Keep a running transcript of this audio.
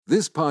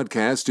This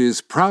podcast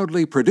is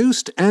proudly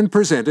produced and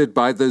presented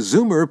by the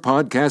Zoomer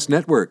Podcast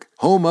Network,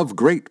 home of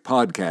great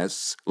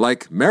podcasts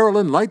like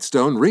Marilyn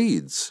Lightstone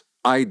Reads,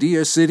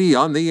 Idea City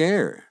on the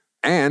Air,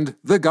 and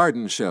The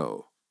Garden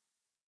Show.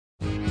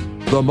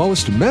 The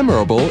most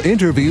memorable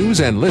interviews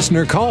and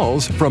listener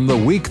calls from the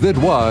week that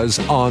was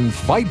on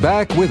Fight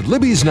Back with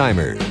Libby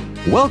Znaimer.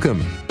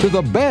 Welcome to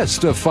the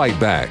best of Fight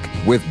Back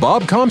with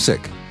Bob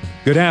Komsic.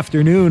 Good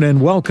afternoon and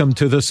welcome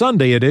to the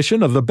Sunday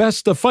edition of the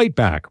Best of Fight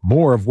Back.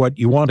 More of what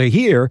you want to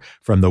hear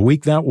from the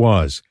week that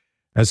was.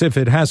 As if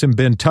it hasn't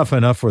been tough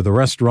enough for the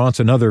restaurants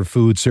and other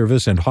food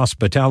service and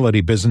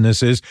hospitality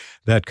businesses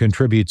that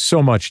contribute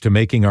so much to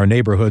making our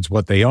neighborhoods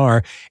what they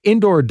are,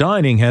 indoor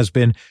dining has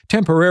been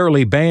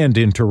temporarily banned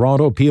in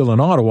Toronto, Peel,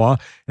 and Ottawa,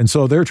 and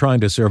so they're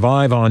trying to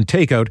survive on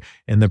takeout,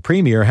 and the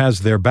Premier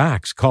has their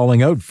backs,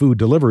 calling out food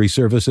delivery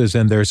services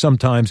and their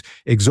sometimes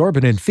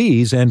exorbitant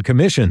fees and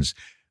commissions.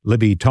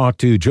 Libby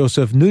talked to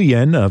Joseph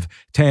Nguyen of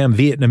Tam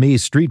Vietnamese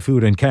Street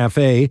Food and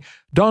Cafe,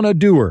 Donna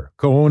Dooher,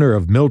 co-owner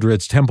of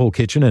Mildred's Temple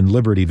Kitchen in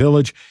Liberty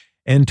Village,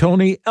 and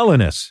Tony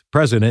Elenis,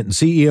 president and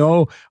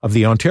CEO of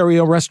the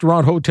Ontario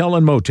Restaurant, Hotel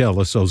and Motel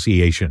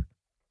Association.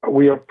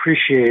 We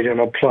appreciate and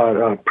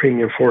applaud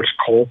Premier Ford's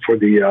call for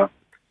the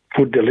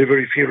food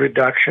delivery fee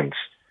reductions,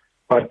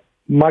 but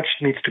much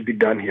needs to be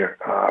done here.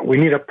 We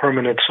need a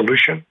permanent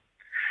solution.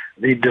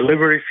 The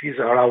delivery fees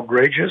are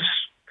outrageous,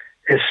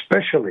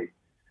 especially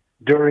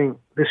during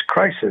this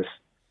crisis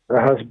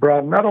that has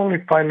brought not only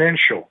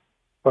financial,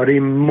 but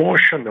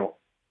emotional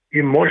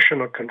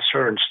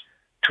concerns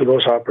to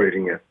those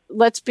operating it.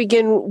 Let's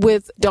begin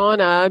with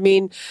Donna. I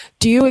mean,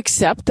 do you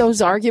accept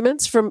those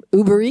arguments from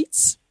Uber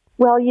Eats?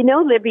 Well, you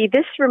know, Libby,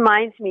 this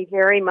reminds me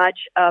very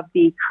much of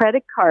the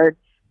credit card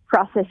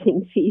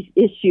processing fees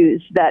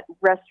issues that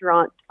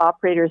restaurant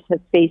operators have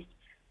faced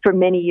for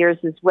many years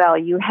as well.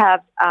 You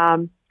have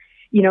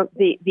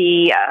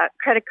the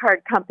credit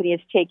card company is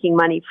taking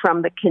money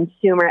from the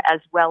consumer as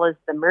well as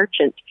the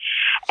merchant.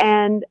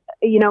 And,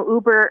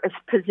 Uber is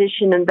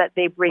positioned in that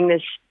they bring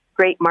this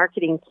great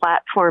marketing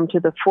platform to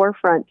the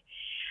forefront.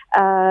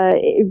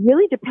 It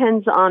really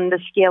depends on the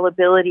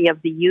scalability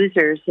of the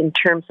users in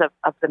terms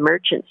of the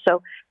merchant.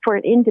 So for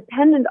an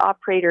independent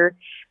operator,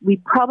 we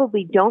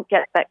probably don't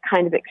get that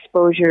kind of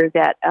exposure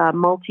that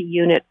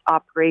multi-unit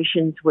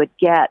operations would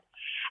get.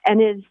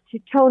 And as to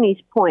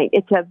Tony's point,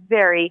 it's a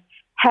very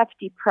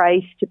hefty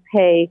price to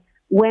pay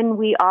when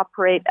we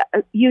operate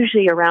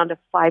usually around a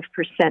 5%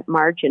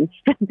 margin.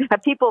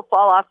 People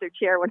fall off their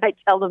chair when I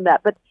tell them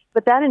that, but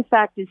that in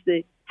fact is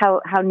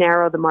how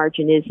narrow the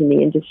margin is in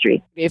the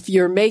industry. If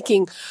you're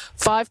making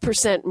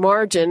 5%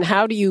 margin,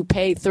 how do you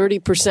pay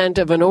 30%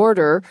 of an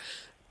order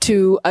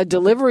to a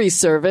delivery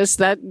service?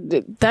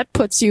 That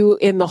puts you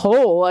in the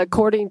hole,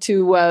 according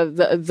to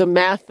the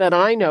math that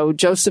I know.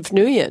 Joseph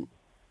Nguyen.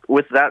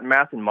 With that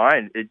math in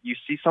mind, you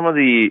see some of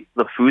the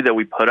food that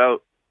we put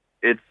out,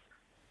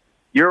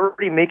 you're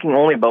already making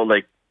only about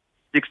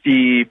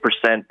 60%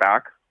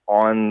 back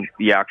on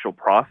the actual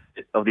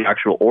profit of the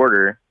actual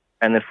order.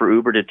 And then for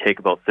Uber to take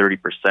about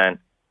 30%,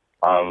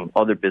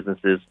 other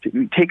businesses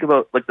to take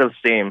about the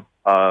same,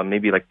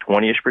 maybe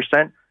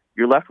 20-ish%,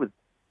 you're left with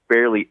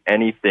barely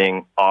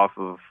anything off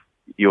of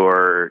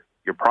your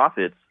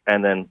profits.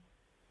 And then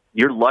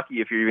you're lucky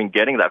if you're even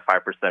getting that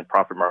 5%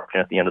 profit margin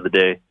at the end of the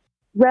day.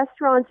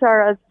 Restaurants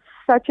are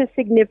such a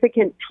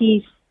significant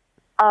piece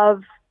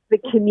of the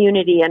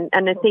community. And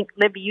I think,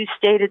 Libby, you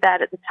stated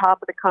that at the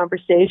top of the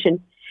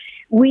conversation.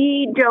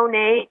 We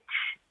donate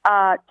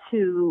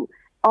to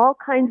all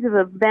kinds of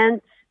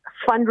events,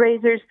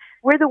 fundraisers.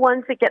 We're the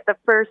ones that get the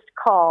first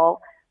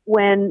call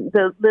when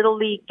the Little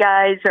League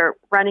guys are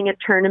running a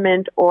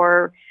tournament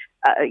or,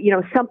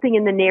 something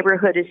in the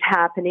neighborhood is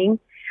happening.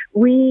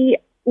 We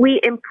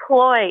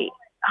employ,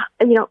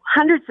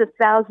 hundreds of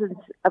thousands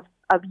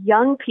of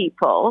young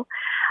people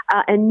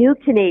and new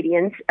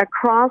Canadians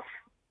across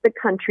the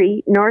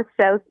country, north,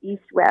 south,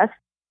 east, west.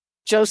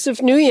 Joseph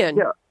Nguyen.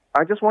 Yeah,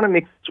 I just want to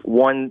make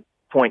one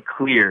point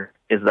clear,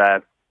 is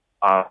that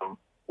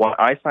when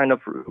I signed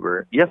up for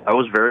Uber, yes, I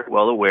was very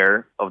well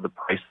aware of the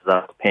prices I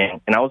was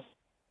paying, and I was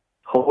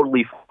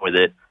totally fine with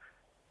it.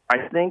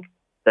 I think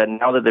that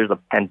now that there's a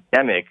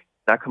pandemic,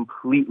 that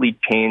completely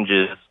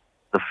changes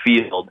the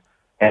field,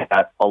 and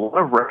that a lot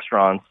of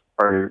restaurants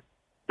are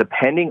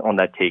depending on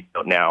that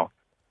takeout now,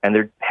 and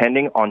they're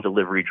depending on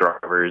delivery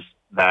drivers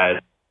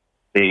that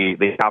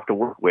they have to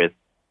work with.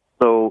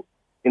 So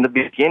in the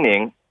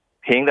beginning,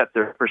 paying that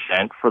 30%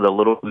 for the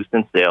little boost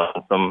in sales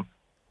and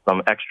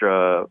some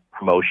extra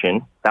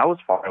promotion, that was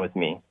fine with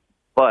me.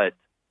 But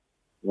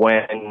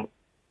when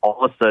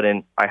all of a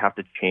sudden I have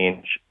to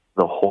change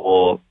the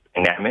whole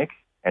dynamic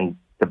and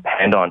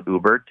depend on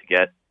Uber to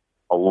get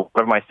a lot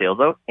of my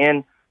sales out,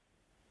 and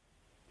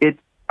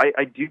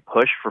I do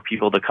push for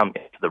people to come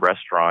into the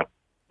restaurant,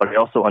 but I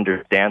also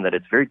understand that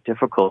it's very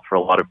difficult for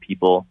a lot of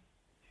people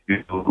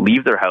to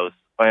leave their house.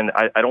 And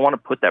I don't want to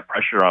put that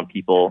pressure on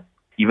people,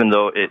 even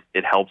though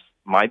it helps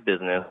my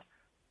business,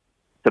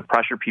 to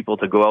pressure people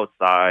to go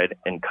outside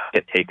and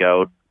get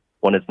takeout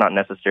when it's not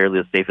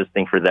necessarily the safest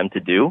thing for them to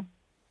do.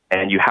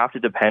 and you have to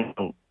depend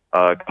on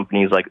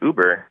companies like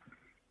Uber.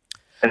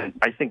 And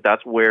I think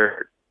that's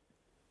where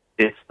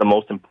it's the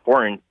most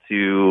important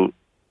to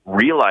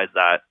realize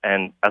that.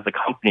 And as a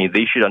company,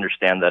 they should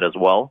understand that as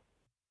well.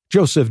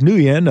 Joseph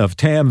Nguyen of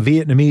Tam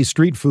Vietnamese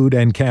Street Food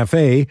and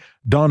Cafe,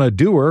 Donna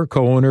Dooher,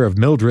 co-owner of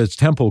Mildred's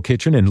Temple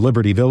Kitchen in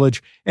Liberty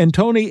Village, and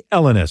Tony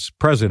Elenis,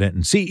 president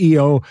and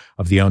CEO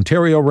of the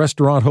Ontario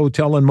Restaurant,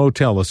 Hotel and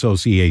Motel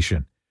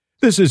Association.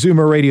 This is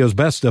Zoomer Radio's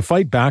Best of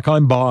Fight Back.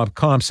 I'm Bob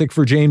Komsic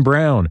for Jane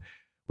Brown.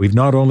 We've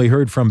not only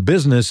heard from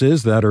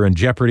businesses that are in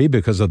jeopardy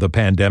because of the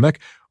pandemic.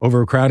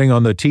 Overcrowding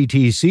on the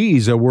TTC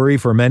is a worry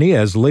for many,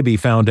 as Libby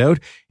found out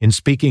in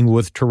speaking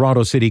with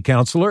Toronto City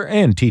Councillor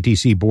and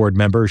TTC board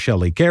member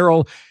Shelley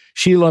Carroll,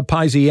 Shelagh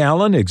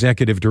Pizey-Allen,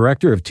 executive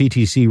director of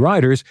TTC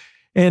Riders,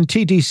 and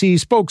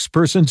TTC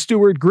spokesperson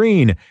Stuart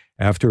Green,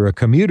 after a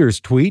commuter's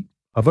tweet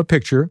of a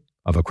picture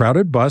of a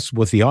crowded bus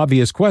with the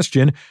obvious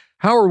question,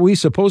 how are we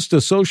supposed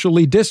to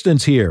socially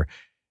distance here?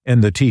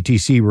 And the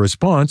TTC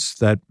response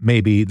that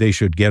maybe they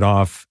should get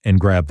off and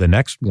grab the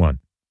next one.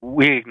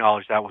 We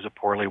acknowledge that was a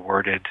poorly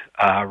worded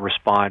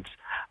response,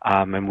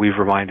 and we've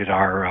reminded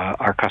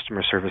our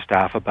customer service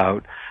staff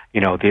about,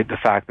 the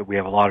fact that we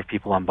have a lot of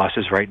people on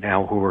buses right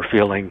now who are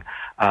feeling,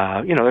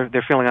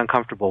 they're feeling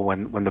uncomfortable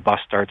when the bus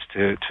starts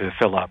to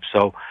fill up.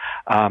 So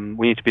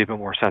we need to be a bit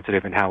more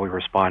sensitive in how we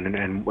respond,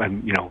 and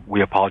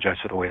we apologize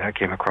for the way that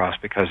came across,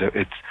 because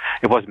it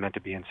wasn't meant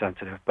to be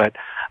insensitive. But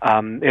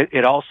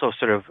it also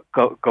sort of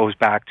goes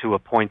back to a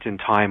point in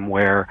time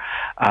where,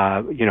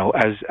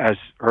 as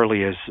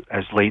early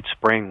as late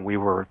spring, we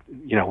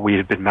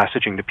had been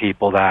messaging to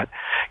people that,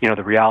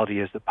 the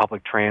reality is that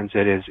public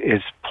transit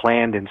is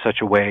planned in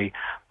such a way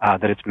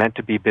that it's meant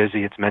to be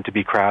busy, it's meant to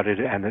be crowded,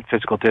 and that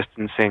physical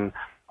distancing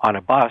on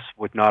a bus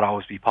would not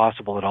always be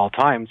possible at all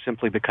times,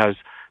 simply because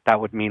that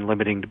would mean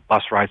limiting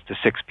bus rides to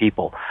 6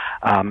 people,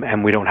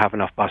 and we don't have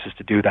enough buses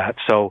to do that.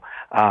 So,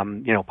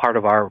 part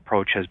of our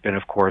approach has been,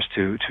 of course,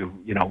 to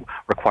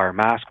require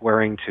mask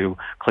wearing, to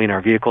clean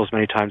our vehicles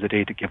many times a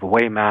day, to give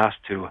away masks,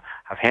 to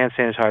have hand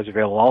sanitizer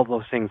available, all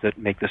those things that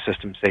make the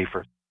system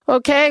safer.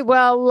 Okay,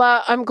 well,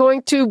 I'm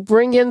going to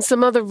bring in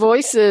some other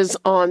voices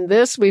on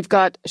this. We've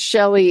got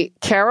Shelley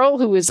Carroll,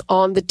 who is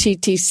on the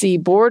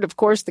TTC board, of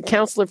course, the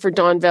councillor for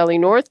Don Valley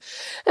North,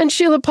 and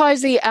Shelagh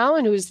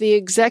Pizey-Allen, who is the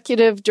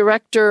executive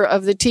director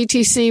of the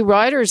TTC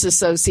Riders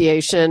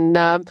Association.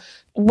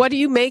 What do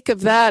you make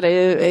of that?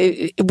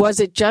 Was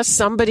it just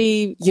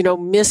somebody,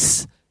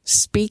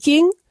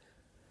 misspeaking?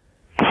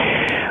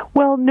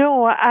 Well,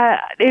 no,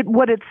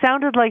 what it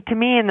sounded like to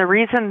me, and the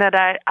reason that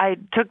I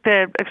took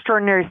the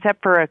extraordinary step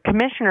for a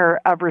commissioner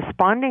of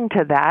responding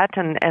to that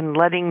and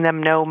letting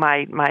them know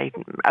my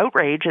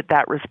outrage at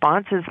that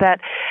response, is that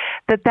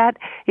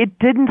it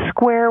didn't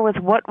square with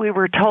what we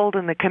were told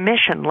in the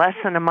commission less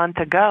than a month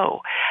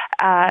ago.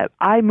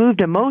 I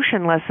moved a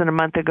motion less than a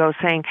month ago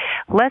saying,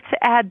 let's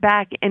add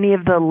back any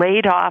of the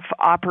laid-off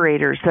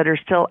operators that are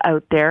still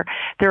out there.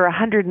 There are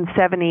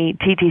 170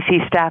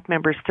 TTC staff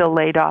members still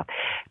laid off,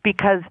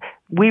 because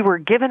we were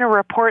given a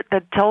report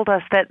that told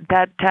us that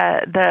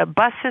the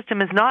bus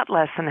system is not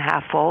less than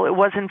half full. It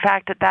was, in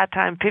fact, at that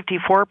time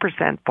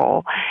 54%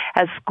 full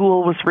as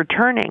school was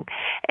returning.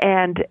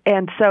 And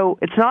so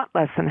it's not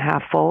less than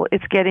half full.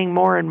 It's getting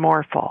more and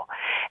more full.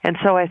 And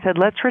so I said,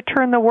 let's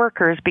return the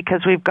workers,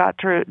 because we've got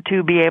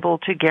to be able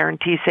to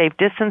guarantee safe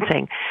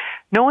distancing.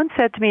 No one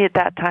said to me at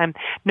that time,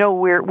 no,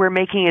 we're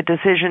making a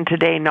decision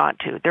today not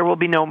to. There will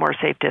be no more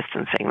safe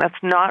distancing. That's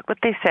not what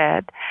they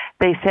said.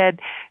 They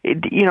said,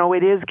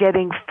 it is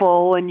getting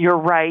full, and you're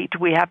right.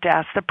 We have to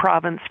ask the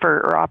province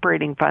for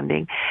operating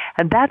funding.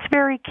 And that's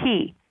very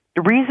key.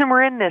 The reason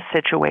we're in this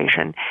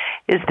situation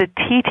is that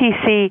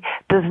TTC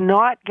does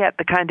not get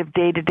the kind of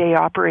day-to-day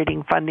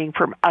operating funding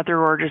from other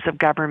orders of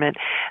government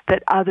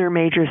that other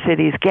major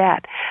cities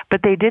get.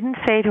 But they didn't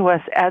say to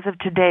us, as of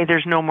today,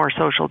 there's no more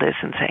social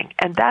distancing.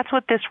 And that's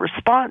what this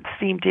response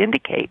seemed to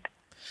indicate.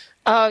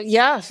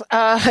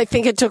 I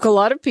think it took a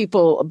lot of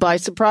people by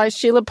surprise.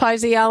 Shelagh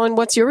Pizey-Allen,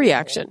 what's your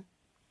reaction?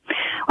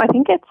 I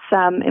think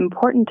it's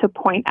important to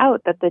point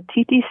out that the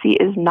TTC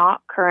is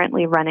not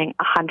currently running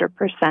 100%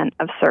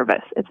 of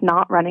service. It's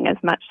not running as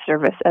much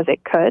service as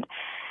it could.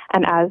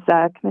 And as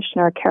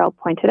Commissioner Carroll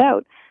pointed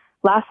out,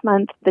 last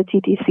month the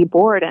TTC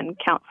board and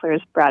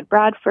councillors Brad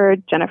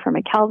Bradford, Jennifer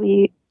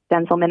McKelvey,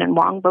 Denzelman and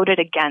Wong voted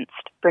against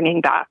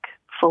bringing back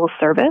full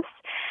service.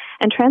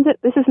 And transit,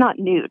 this is not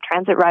new.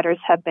 Transit riders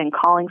have been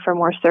calling for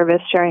more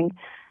service, sharing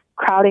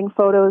crowding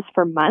photos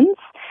for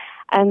months.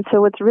 And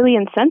so what's really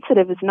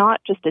insensitive is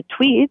not just a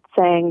tweet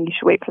saying you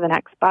should wait for the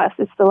next bus.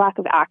 It's the lack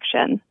of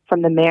action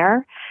from the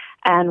mayor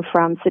and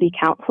from city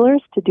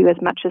councillors to do as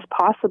much as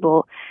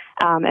possible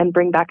and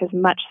bring back as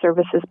much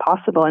service as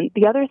possible. And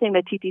the other thing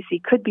that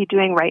TTC could be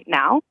doing right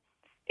now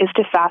is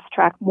to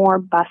fast-track more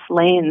bus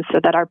lanes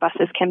so that our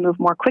buses can move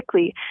more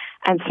quickly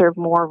and serve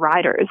more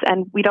riders.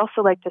 And we'd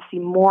also like to see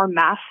more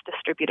masks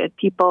distributed.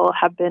 People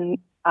have been,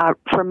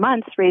 for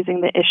months,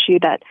 raising the issue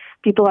that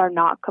people are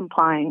not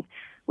complying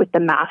with the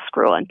mask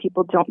rule, and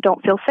people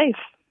don't feel safe.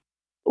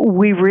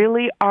 we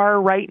really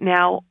are right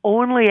now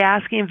only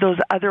asking those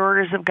other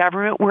orders of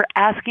government. We're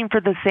asking for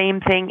the same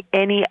thing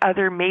any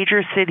other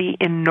major city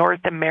in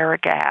North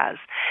America has,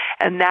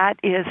 and that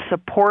is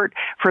support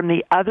from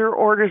the other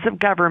orders of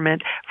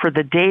government for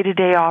the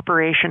day-to-day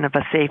operation of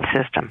a safe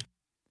system.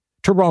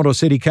 Toronto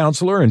City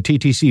Councillor and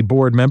TTC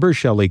board member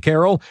Shelley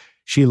Carroll,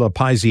 Shelagh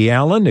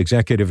Pizey-Allen,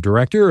 Executive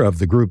Director of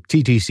the group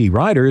TTC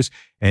Riders,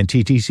 and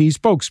TTC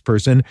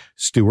spokesperson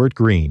Stuart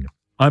Green.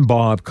 I'm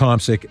Bob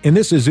Komsic, and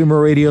this is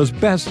Zoomer Radio's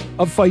Best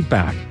of Fight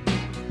Back.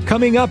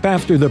 Coming up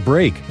after the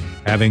break,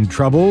 having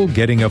trouble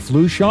getting a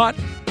flu shot?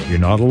 You're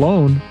not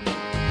alone.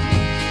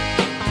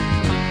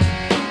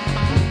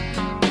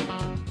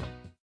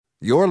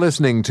 You're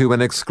listening to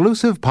an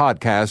exclusive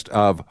podcast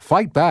of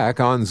Fight Back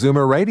on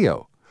Zoomer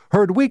Radio.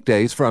 Heard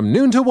weekdays from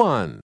noon to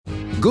 1.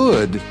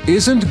 Good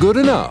isn't good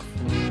enough.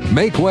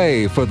 Make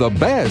way for the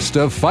best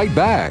of Fight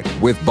Back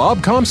with Bob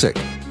Komsic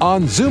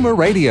on Zoomer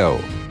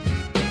Radio.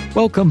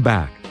 Welcome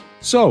back.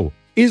 So,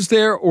 is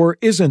there or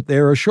isn't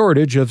there a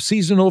shortage of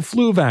seasonal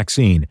flu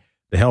vaccine?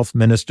 The health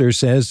minister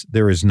says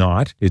there is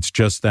not. It's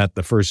just that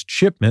the first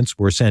shipments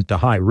were sent to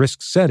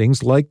high-risk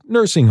settings like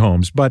nursing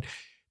homes. But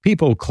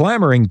people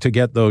clamoring to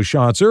get those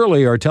shots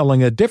early are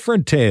telling a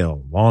different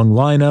tale. Long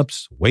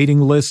lineups, waiting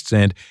lists,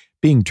 and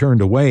being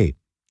turned away.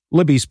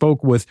 Libby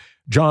spoke with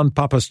John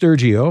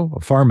Papastergiou,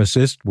 a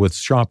pharmacist with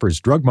Shoppers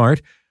Drug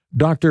Mart,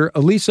 Dr.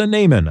 Alisa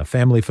Naiman, a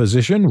family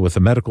physician with a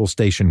medical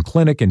station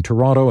clinic in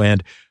Toronto,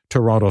 and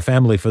Toronto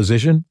family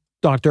physician,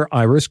 Dr.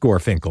 Iris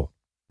Gorfinkel.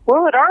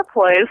 Well, at our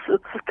place,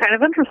 it's kind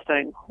of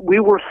interesting.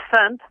 We were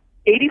sent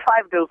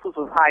 85 doses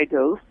of high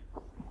dose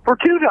for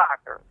 2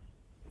 doctors.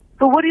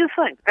 So what do you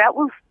think? That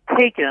was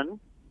taken,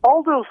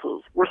 all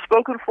doses were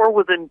spoken for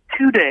within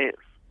 2 days.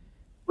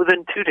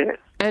 Within 2 days.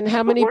 And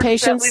how many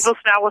patients? Does that leave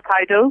us now with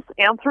high dose?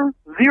 Answer,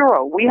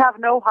 0. We have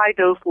no high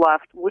dose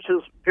left, which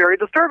is very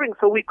disturbing.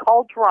 So we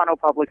called Toronto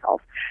Public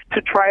Health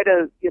to try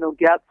to,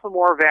 get some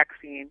more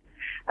vaccine.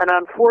 And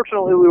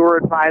unfortunately, we were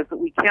advised that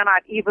we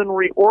cannot even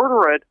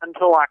reorder it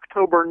until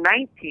October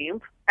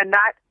 19th and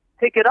not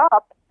pick it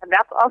up, and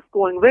that's us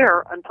going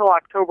there until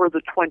October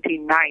the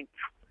 29th,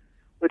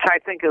 which I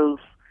think is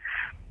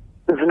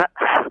not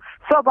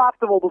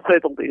suboptimal to say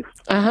the least.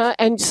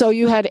 And so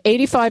you had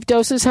 85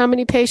 doses. How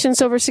many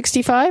patients over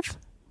 65?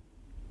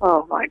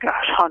 Oh my gosh,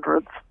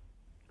 hundreds.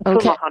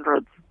 Okay. Some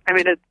hundreds. I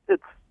mean,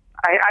 it's.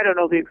 I don't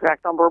know the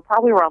exact number.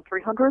 Probably around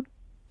 300.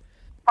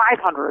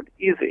 500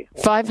 easy.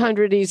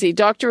 500 easy.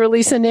 Dr.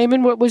 Alisa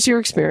Naiman, what was your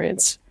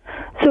experience?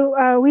 So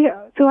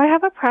I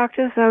have a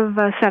practice of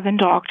 7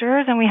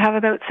 doctors, and we have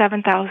about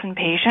 7,000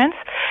 patients,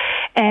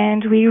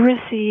 and we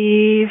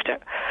received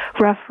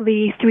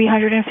roughly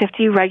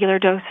 350 regular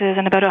doses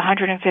and about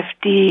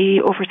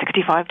 150 over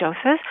 65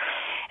 doses,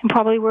 and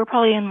we're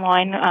probably in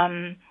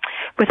line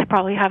with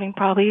having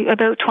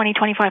about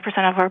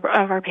 20-25%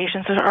 of our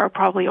patients are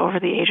probably over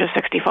the age of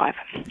 65.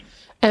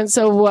 And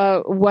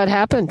so what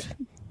happened?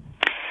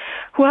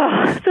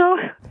 Well, so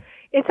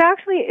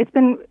it's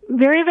been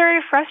very,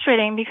 very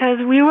frustrating because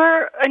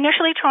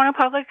initially Toronto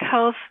Public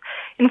Health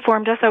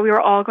informed us that we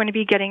were all going to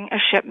be getting a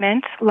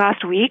shipment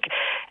last week.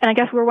 And I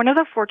guess we're one of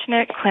the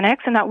fortunate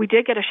clinics in that we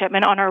did get a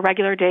shipment on our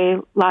regular day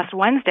last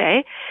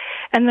Wednesday.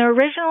 And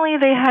originally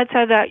they had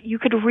said that you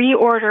could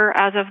reorder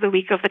as of the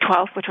week of the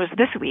 12th, which was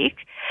this week.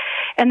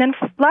 And then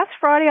last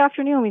Friday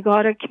afternoon, we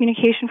got a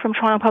communication from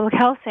Toronto Public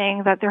Health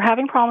saying that they're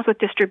having problems with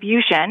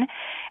distribution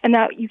and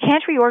that you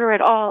can't reorder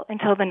at all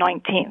until the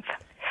 19th.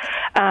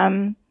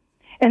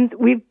 And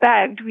we've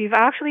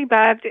actually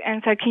begged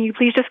and said, can you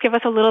please just give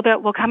us a little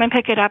bit? We'll come and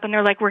pick it up. And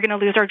they're like, we're going to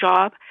lose our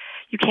job.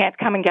 You can't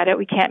come and get it.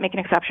 We can't make an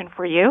exception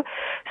for you.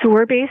 So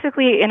we're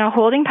basically in a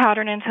holding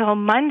pattern until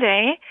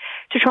Monday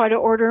to try to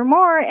order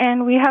more.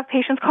 And we have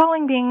patients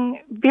calling being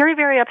very,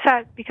 very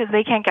upset because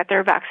they can't get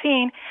their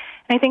vaccine.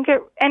 And I think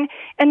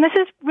and this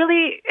is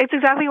really, it's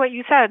exactly what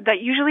you said, that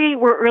usually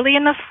we're early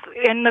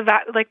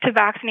to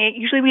vaccinate.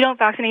 Usually we don't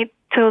vaccinate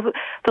till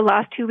the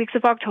last 2 weeks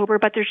of October,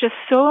 but there's just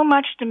so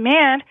much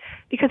demand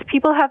because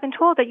people have been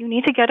told that you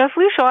need to get a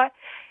flu shot,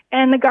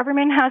 and the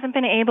government hasn't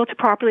been able to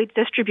properly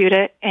distribute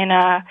it in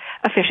a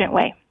efficient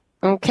way.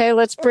 Okay,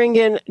 let's bring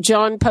in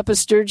John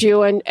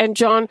Papastergiou. And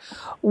John,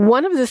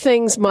 one of the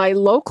things my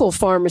local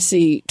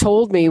pharmacy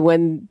told me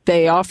when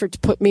they offered to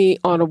put me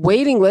on a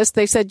waiting list,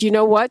 they said, you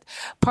know what?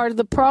 Part of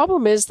the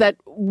problem is that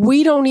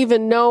we don't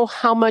even know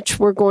how much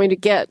we're going to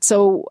get.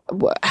 So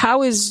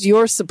how is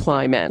your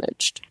supply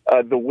managed?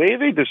 The way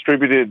they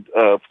distributed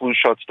flu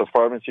shots to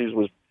pharmacies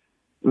was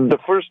the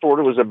first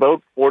order was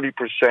about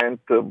 40%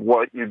 of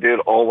what you did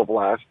all of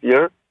last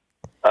year.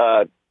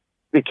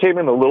 It came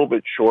in a little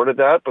bit short of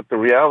that, but the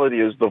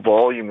reality is the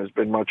volume has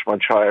been much,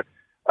 much higher.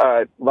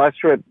 Last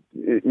year,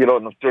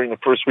 during the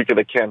first week of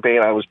the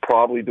campaign, I was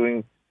probably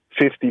doing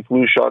 50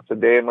 flu shots a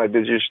day in my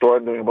busiest store.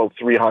 I'm doing about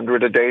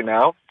 300 a day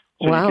now.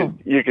 So wow.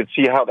 You could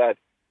see how that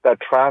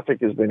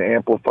traffic has been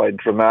amplified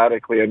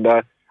dramatically. And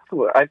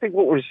I think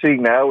what we're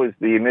seeing now is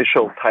the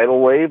initial tidal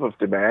wave of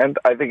demand.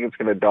 I think it's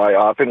going to die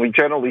off, and we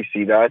generally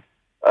see that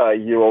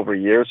year over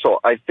year.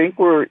 So I think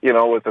we're,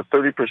 with a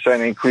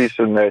 30% increase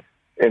in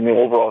in the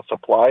overall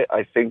supply,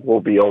 I think we'll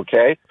be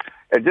okay.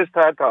 And just to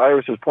add to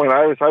Iris's point,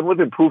 Iris, I'm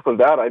living proof of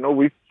that. I know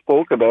we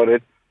spoke about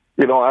it.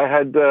 You know, I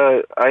had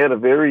a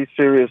very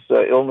serious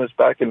illness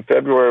back in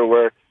February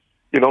where,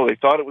 you know, they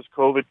thought it was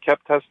COVID,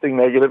 kept testing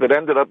negative. It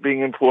ended up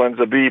being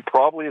influenza B,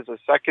 probably as a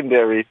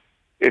secondary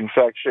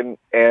infection.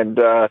 And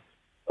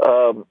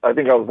I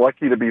think I was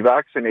lucky to be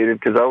vaccinated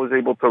because I was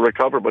able to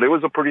recover. But it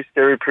was a pretty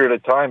scary period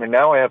of time. And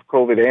now I have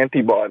COVID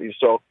antibodies.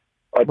 So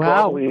I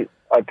probably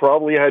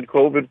had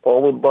COVID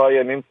followed by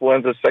an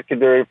influenza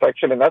secondary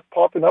infection. And that's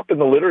popping up in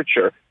the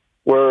literature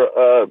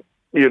where,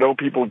 you know,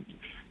 people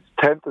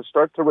tend to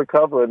start to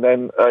recover and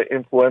then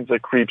influenza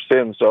creeps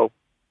in. So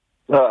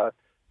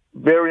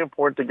very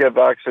important to get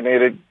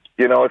vaccinated.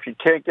 You know, if you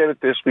can't get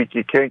it this week,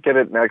 you can't get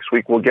it next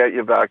week. We'll get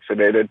you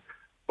vaccinated.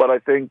 But I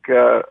think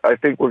we're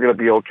going to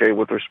be okay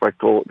with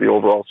respect to the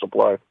overall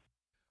supply.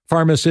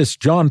 Pharmacist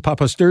John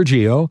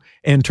Papastergiou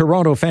and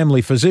Toronto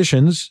family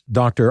physicians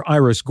Dr.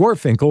 Iris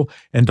Gorfinkel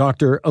and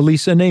Dr.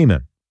 Alisa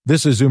Naiman.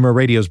 This is Zoomer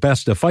Radio's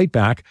Best to Fight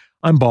Back.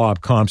 I'm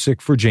Bob Komsic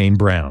for Jane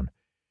Brown.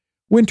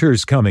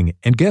 Winter's coming,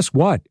 and guess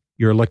what?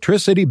 Your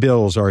electricity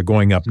bills are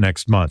going up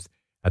next month.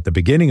 At the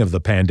beginning of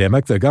the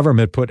pandemic, the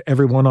government put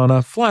everyone on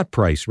a flat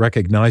price,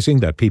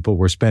 recognizing that people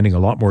were spending a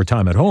lot more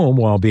time at home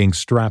while being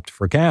strapped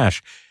for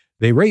cash.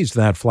 They raised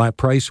that flat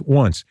price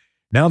once.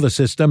 Now the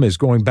system is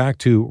going back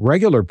to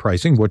regular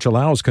pricing, which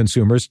allows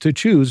consumers to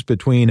choose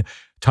between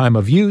time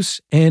of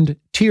use and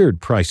tiered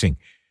pricing.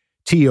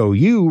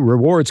 TOU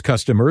rewards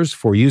customers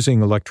for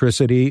using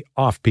electricity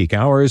off-peak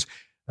hours.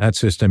 That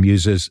system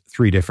uses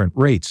 3 different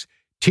rates.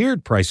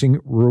 Tiered pricing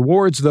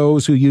rewards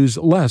those who use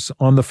less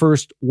on the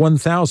first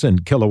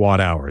 1,000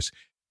 kilowatt hours.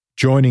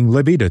 Joining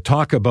Libby to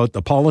talk about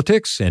the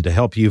politics and to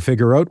help you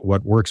figure out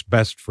what works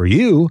best for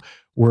you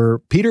were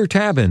Peter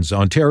Tabuns,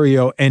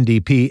 Ontario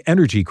NDP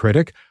energy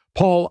critic,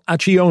 Paul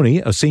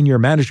Acchione, a senior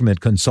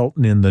management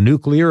consultant in the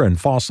nuclear and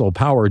fossil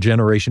power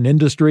generation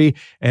industry,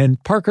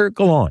 and Parker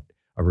Gallant,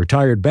 a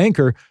retired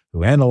banker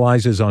who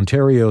analyzes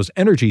Ontario's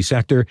energy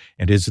sector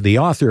and is the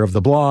author of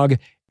the blog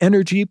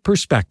Energy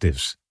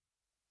Perspectives.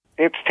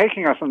 It's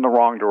taking us in the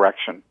wrong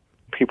direction.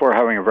 People are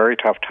having a very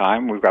tough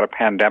time. We've got a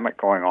pandemic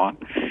going on.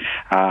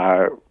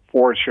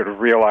 Ford should have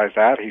realized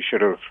that. He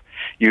should have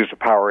used the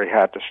power he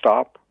had to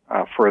stop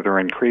further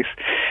increase.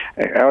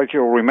 As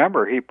you'll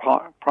remember, he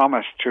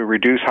promised to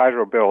reduce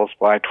hydro bills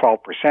by 12%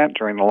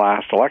 during the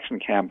last election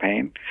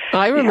campaign.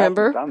 I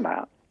remember. He hasn't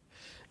done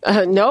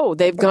that. No,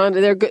 they've gone.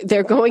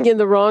 They're going in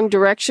the wrong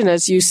direction,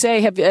 as you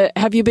say.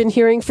 Have you been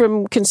hearing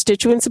from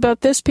constituents about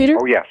this, Peter?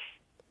 Oh yes.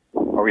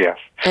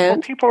 And?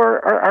 Well, people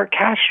are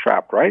cash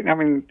strapped, right? I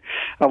mean,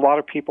 a lot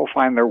of people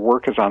find their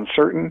work is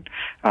uncertain.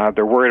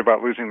 They're worried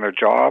about losing their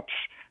jobs,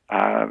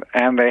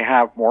 and they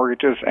have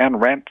mortgages and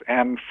rent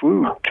and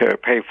food to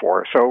pay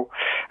for. So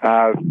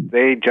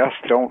they just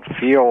don't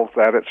feel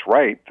that it's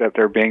right that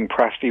they're being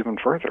pressed even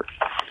further.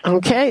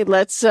 Okay,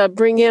 let's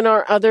bring in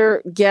our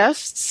other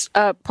guests.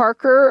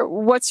 Parker,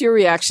 what's your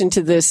reaction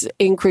to this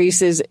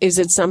increase? Is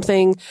it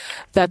something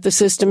that the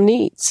system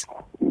needs?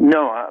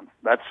 No,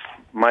 that's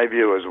my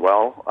view as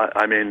well.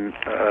 I mean,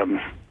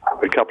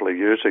 a couple of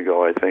years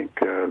ago, I think,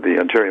 the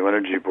Ontario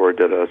Energy Board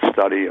did a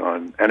study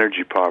on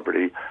energy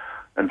poverty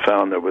and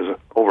found there was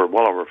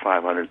well over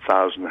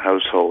 500,000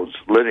 households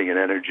living in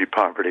energy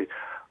poverty.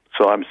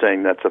 So I'm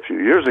saying that's a few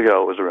years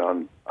ago. It was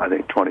around, I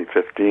think,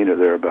 2015 or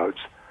thereabouts.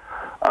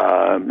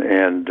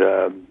 And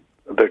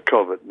the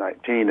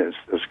COVID-19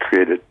 has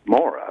created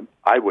more.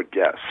 I would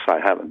guess. I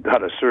haven't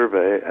done a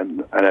survey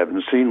and I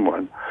haven't seen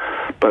one.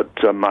 But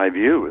my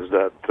view is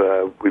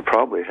that we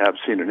probably have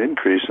seen an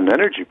increase in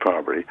energy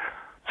poverty.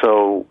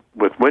 So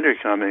with winter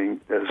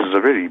coming, this is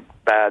a really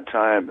bad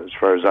time, as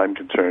far as I'm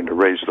concerned, to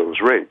raise those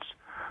rates.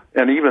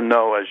 And even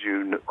though, as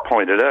you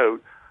pointed out,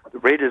 the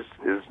rate is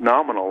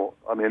nominal,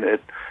 I mean,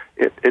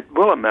 it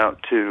will amount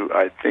to,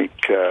 I think,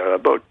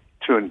 about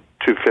 $2.50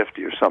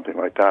 or something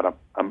like that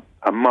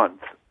a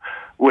month,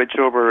 which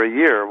over a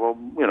year will,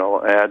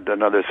 add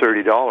another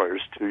 $30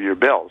 to your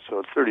bill. So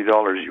it's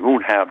 $30 you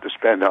won't have to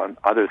spend on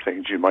other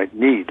things you might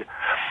need.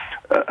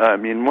 I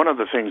mean, one of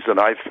the things that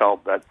I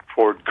felt that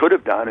Ford could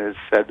have done is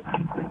said,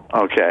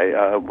 okay,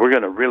 we're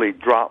going to really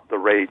drop the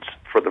rates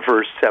for the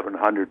first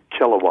 700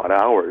 kilowatt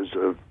hours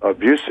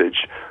of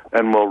usage,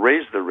 and we'll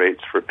raise the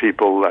rates for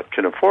people that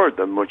can afford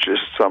them, which is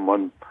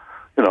someone,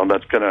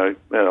 that's going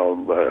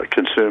to,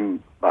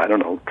 consume,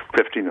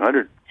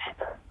 1,500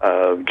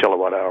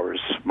 kilowatt hours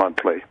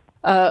monthly.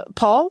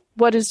 Paul,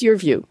 what is your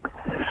view?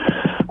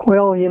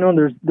 Well,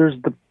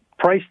 there's the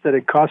price that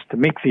it costs to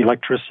make the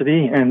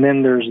electricity, and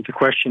then there's the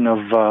question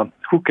of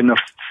who can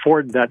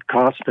afford that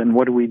cost, and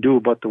what do we do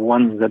about the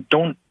ones that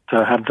don't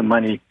have the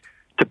money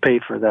to pay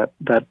for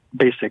that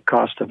basic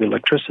cost of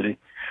electricity.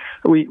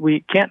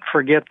 We can't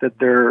forget that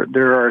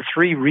there are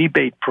 3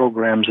 rebate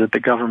programs that the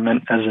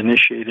government has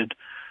initiated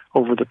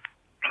over the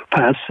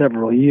past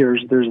several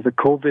years. There's the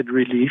COVID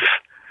relief,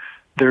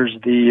 there's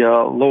the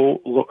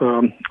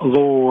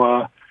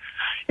low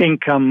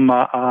income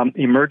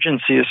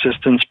emergency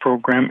assistance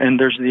program, and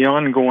there's the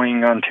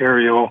ongoing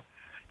Ontario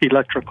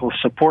electrical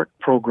support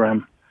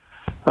program.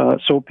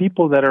 So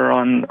people that are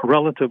on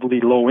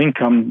relatively low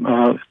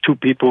income, 2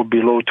 people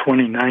below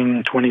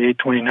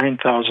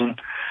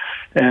 29,000,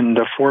 and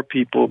 4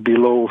 people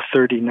below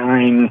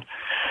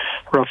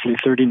roughly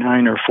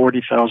 $39,000 or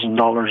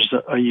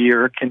 $40,000 a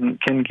year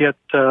can get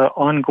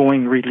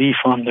ongoing relief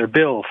on their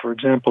bill. For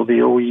example, the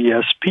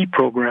OESP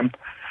program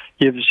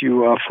gives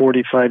you a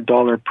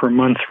 $45 per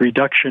month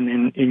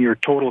reduction in your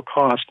total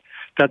cost.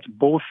 That's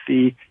both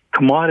the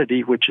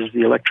commodity, which is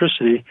the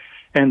electricity,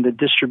 and the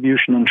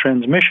distribution and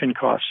transmission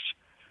costs,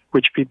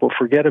 which people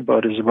forget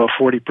about, is about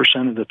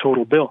 40% of the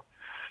total bill.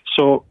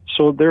 So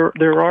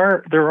there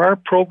are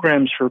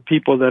programs for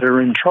people that are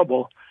in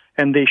trouble,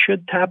 and they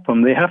should tap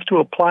them. They have to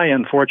apply,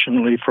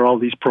 unfortunately, for all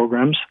these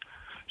programs.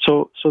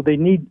 So they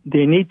need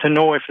to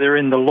know if they're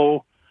in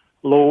the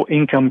low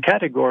income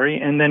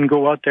category, and then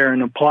go out there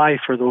and apply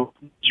for those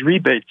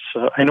rebates.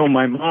 I know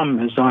my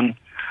mom is on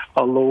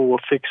a low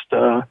fixed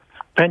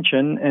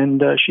pension,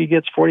 and she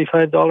gets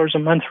 $45 a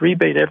month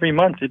rebate every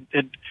month.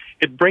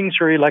 It brings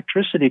her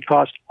electricity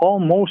cost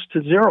almost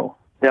to zero.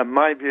 Yeah,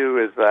 my view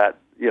is that,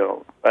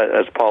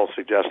 as Paul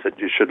suggested,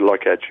 you should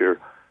look at your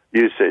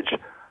usage.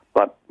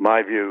 But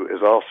my view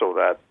is also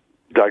that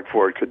Doug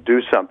Ford could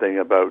do something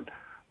about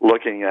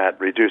looking at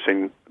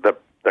reducing the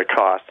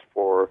cost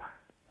for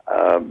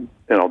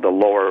the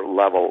lower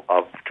level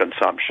of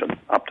consumption,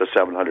 up to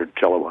 700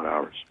 kilowatt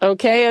hours.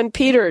 Okay, and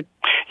Peter.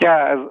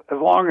 Yeah, as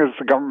long as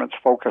the government's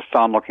focused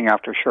on looking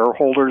after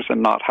shareholders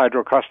and not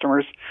hydro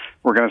customers,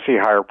 we're going to see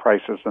higher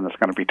prices, and it's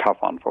going to be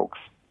tough on folks.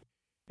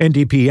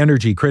 NDP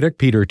energy critic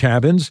Peter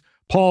Tabuns,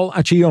 Paul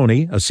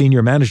Acchione, a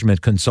senior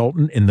management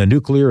consultant in the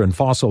nuclear and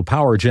fossil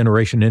power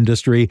generation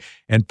industry,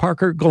 and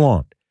Parker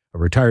Gallant, a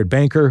retired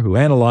banker who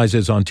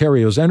analyzes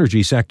Ontario's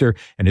energy sector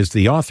and is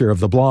the author of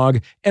the blog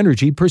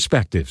Energy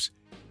Perspectives.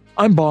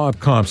 I'm Bob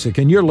Komsic,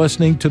 and you're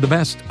listening to the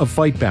best of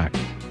Fight Back.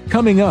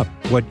 Coming up,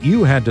 what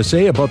you had to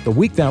say about the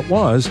week that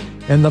was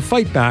and the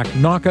Fight Back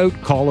Knockout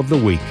Call of the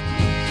Week.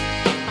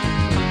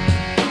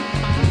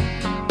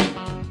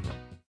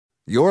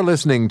 You're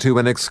listening to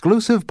an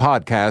exclusive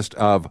podcast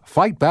of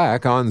Fight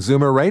Back on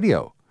Zoomer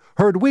Radio.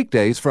 Heard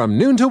weekdays from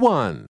noon to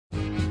 1.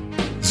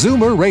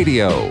 Zoomer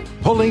Radio,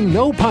 pulling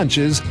no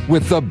punches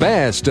with the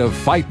best of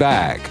Fight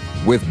Back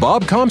with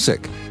Bob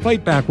Komsic.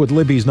 Fight Back with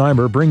Libby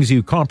Znaimer brings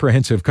you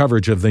comprehensive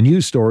coverage of the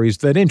news stories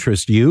that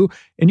interest you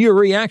and your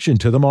reaction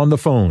to them on the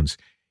phones.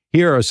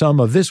 Here are some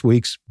of this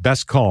week's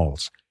best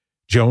calls.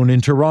 Joan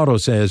in Toronto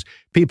says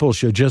people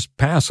should just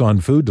pass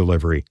on food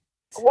delivery.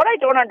 What I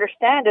don't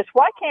understand is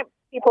why can't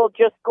people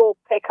just go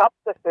pick up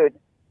the food?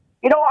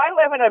 I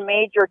live in a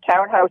major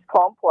townhouse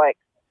complex,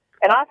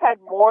 and I've had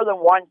more than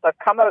once. I've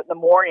come out in the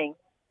morning,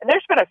 and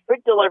there's been a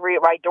food delivery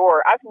at my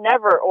door. I've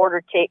never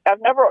ordered I've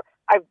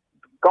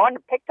gone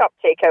and picked up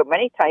takeout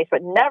many times,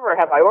 but never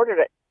have I ordered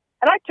it.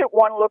 And I took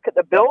one look at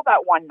the bill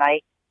that one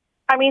night.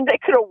 I mean, they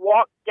could have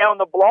walked down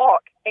the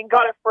block and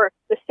got it for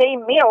the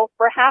same meal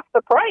for half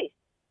the price.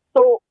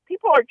 So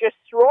people are just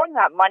throwing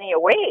that money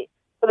away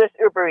for this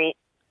Uber Eats.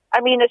 I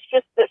mean, it's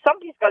just that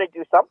somebody's got to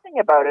do something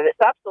about it. It's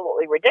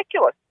absolutely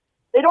ridiculous.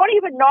 They don't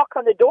even knock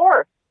on the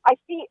door. I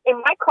see in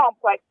my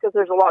complex, because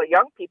there's a lot of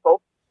young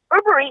people,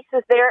 Uber Eats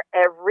is there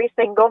every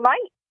single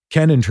night.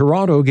 Ken in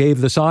Toronto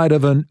gave the side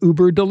of an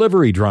Uber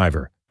delivery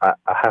driver. I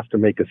have to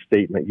make a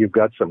statement. You've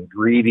got some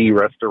greedy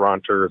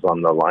restaurateurs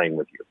on the line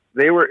with you.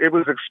 It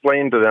was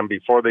explained to them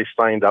before they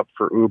signed up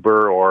for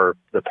Uber or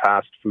the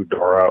past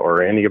Foodora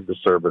or any of the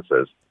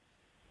services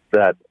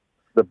that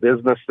the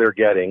business they're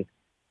getting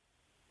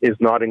is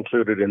not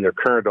included in their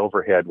current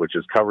overhead, which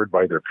is covered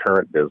by their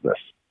current business.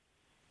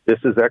 This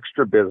is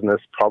extra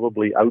business,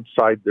 probably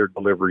outside their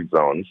delivery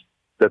zones,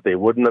 that they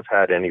wouldn't have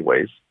had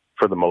anyways,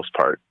 for the most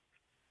part.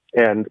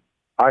 And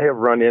I have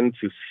run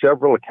into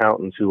several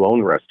accountants who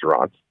own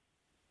restaurants,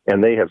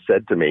 and they have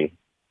said to me,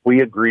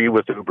 we agree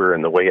with Uber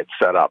in the way it's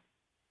set up.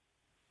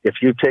 If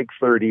you take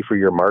 $30 for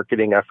your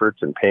marketing efforts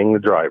and paying the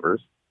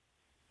drivers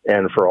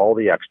and for all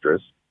the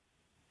extras,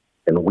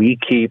 and we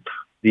keep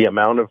the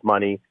amount of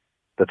money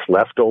that's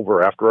left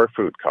over after our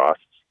food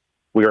costs,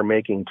 we are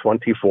making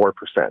 24%.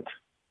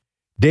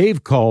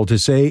 Dave called to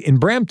say in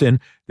Brampton,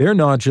 they're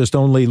not just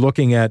only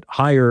looking at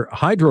higher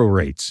hydro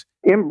rates.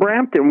 In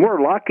Brampton,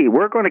 we're lucky.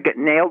 We're going to get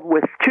nailed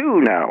with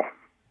two now.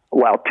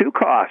 Well, two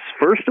costs.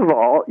 First of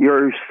all,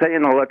 you're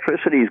saying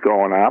electricity's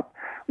going up.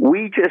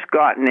 We just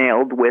got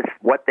nailed with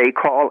what they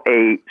call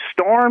a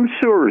storm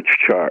surge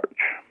charge.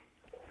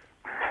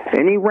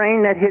 Any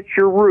rain that hits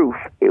your roof,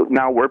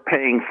 now we're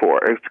paying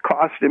for. It's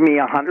costing me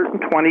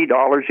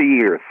 $120 a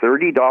year,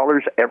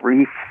 $30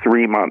 every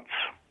 3 months.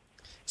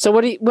 So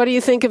what do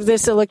you think of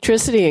this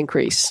electricity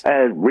increase?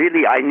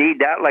 Really, I need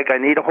that like I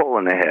need a hole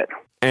in the head.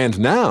 And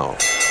now,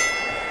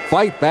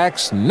 Fight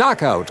Back's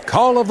Knockout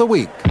Call of the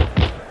Week.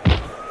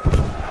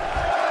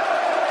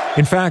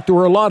 In fact, there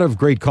were a lot of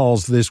great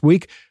calls this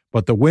week,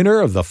 but the winner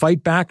of the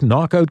Fight Back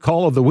Knockout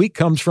Call of the Week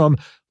comes from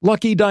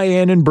Lucky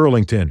Diane in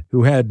Burlington,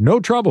 who had no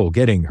trouble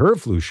getting her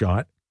flu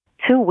shot.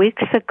 2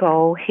 weeks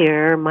ago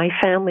here, my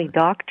family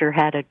doctor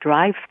had a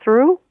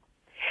drive-through,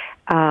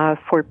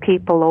 for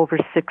people over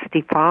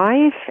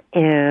 65,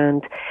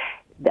 and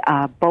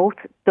both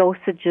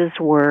dosages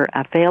were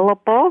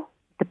available,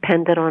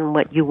 depended on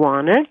what you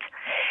wanted,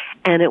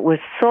 and it was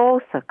so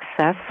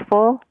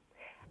successful.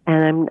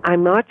 And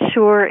I'm not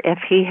sure if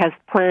he has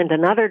planned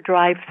another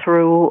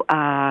drive-through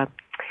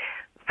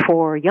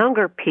for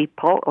younger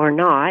people or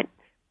not,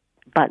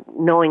 but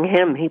knowing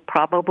him, he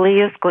probably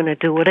is going to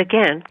do it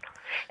again.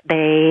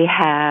 They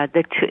had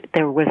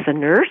there was a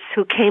nurse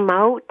who came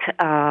out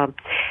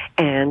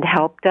and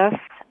helped us.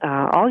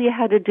 All you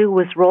had to do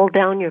was roll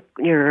down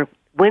your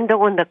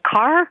window in the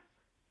car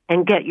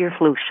and get your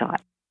flu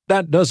shot.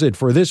 That does it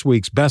for this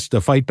week's Best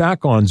of Fight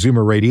Back on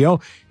Zoomer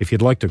Radio. If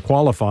you'd like to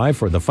qualify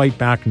for the Fight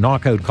Back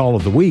Knockout Call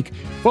of the Week,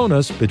 phone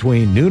us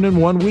between noon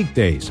and 1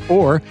 weekdays.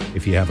 Or,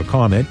 if you have a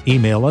comment,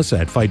 email us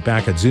at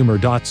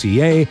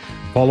fightback@zoomer.ca,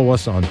 follow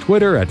us on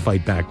Twitter at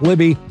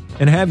FightbackLibby,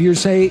 and have your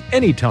say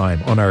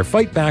anytime on our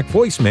Fight Back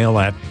voicemail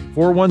at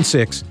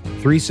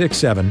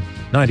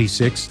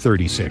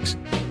 416-367-9636.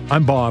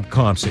 I'm Bob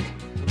Komsic.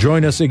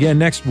 Join us again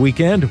next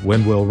weekend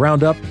when we'll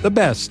round up the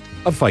best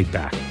of Fight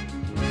Back.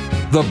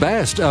 The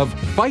Best of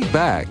Fight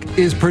Back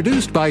is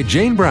produced by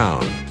Jane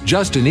Brown,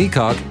 Justin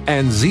Eacock,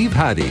 and Zeev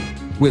Hadi,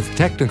 with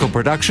technical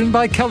production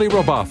by Kelly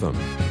Robotham.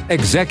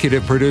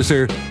 Executive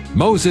producer,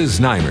 Moses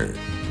Znaimer.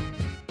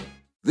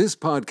 This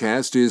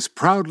podcast is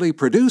proudly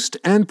produced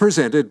and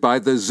presented by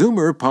the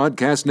Zoomer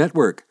Podcast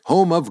Network,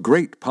 home of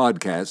great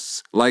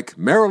podcasts like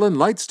Marilyn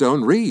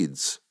Lightstone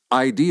Reads,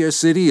 Idea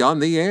City on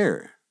the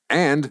Air,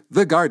 and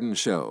The Garden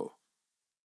Show.